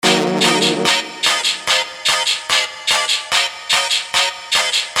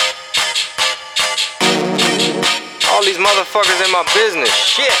motherfuckers in my business.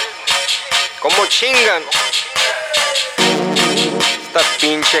 Shit. Como chingan. Esta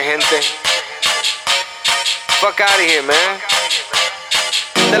pinche gente. Fuck out of here, man.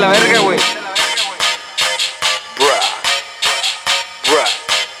 De la verga, güey. Bruh.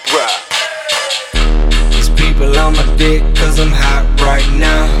 These people on my dick cause I'm hot right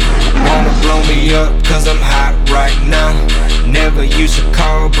now. Wanna blow me up cause I'm hot right now. Never used to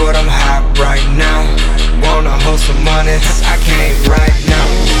call but I'm hot right now. Wanna hold some money, I can't right now.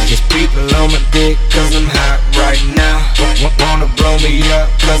 These people on my dick cause I'm hot right now. Wanna blow me up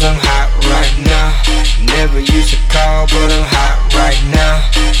cause I'm hot right now. Never used to call but I'm hot right now.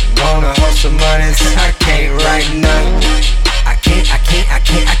 Wanna hold some money, I can't right now. I can't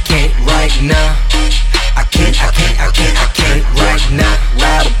right now. I can't right now.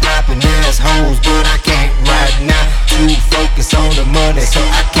 Lot of poppin' assholes, but I can't right now. Too focused on the money, so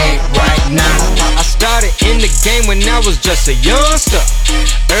I can't right now. I started in the game when I was just a youngster.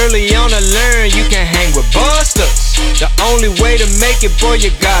 Early on I learned you can hang with busters. The only way to make it, boy,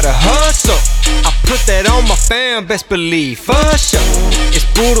 you gotta hustle. I put that on my fam, best believe for sure. It's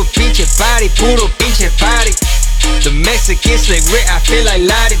puro pinche party, puro pinche party. The Mexicans like red, I feel like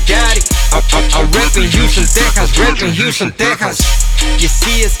Lottie-Dottie. I'm reppin' Houston, Texas. You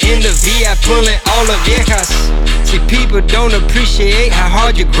see us in the VI pulling all the viejas. See, people don't appreciate how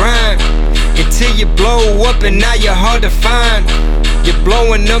hard you grind until you blow up and now you're hard to find. You're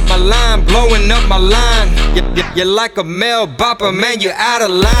blowing up my line. You're like a male bopper, man, you're out of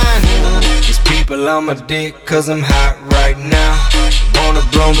line. These people on my dick cause I'm hot right now. Wanna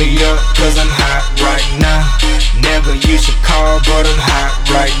blow me up cause I'm hot right now. Never used to call but I'm hot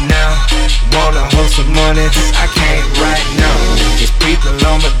right now. Wanna hold some money, I can't right now. These people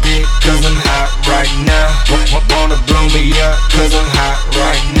on my dick cause I'm hot right now. Wanna blow me up cause I'm hot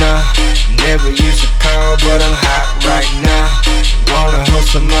right now. Never used to call but I'm hot right now. Wanna hold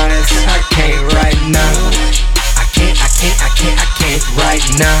some money, I can't right now. I can't right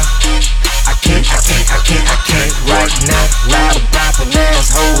now. I can't right now. Lot of poppin'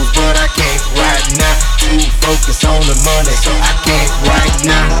 assholes, but I can't right now. Too focused on the money, so I can't right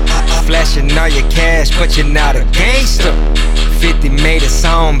now. Flashing all your cash, but you're not a gangster. 50 made a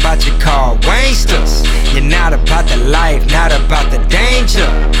song about your car wanksters. You're not about the life, not about the danger.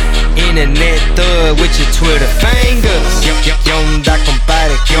 Internet thug with your Twitter fingers. ¿Qué onda,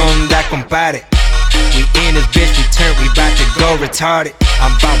 compadre? We in this bitch, we turn, we bout to go retarded.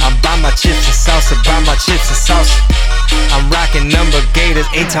 I'm by my chips and salsa, I'm rocking number gators,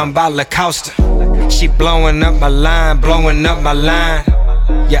 ain't talking about Lacoste. She blowing up my line.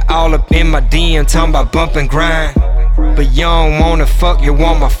 You're all up in my DM, talking about bump and grind. But you don't wanna fuck, you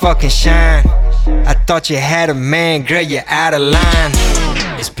want my fucking shine. I thought you had a man, girl, you're out of line.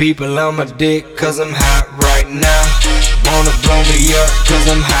 It's people on my dick cause I'm hot right now. Wanna blow me up cause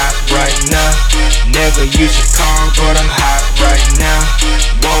I'm hot right now. Never used to call but I'm hot right now.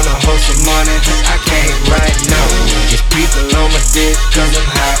 Wanna hold some money, I can't right now. It's people on my dick cause I'm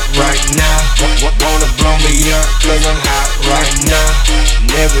hot right now. Wanna blow me up cause I'm hot right now.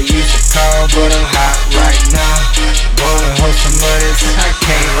 Never used to call but I'm hot right now. Wanna hold some money, I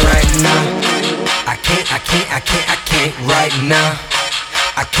can't right now. I can't right now.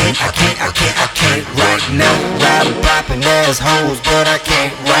 I can't right now. Lot of poppin' assholes, but I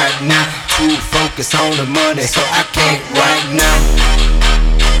can't right now. Too focused on the money, so I can't right now.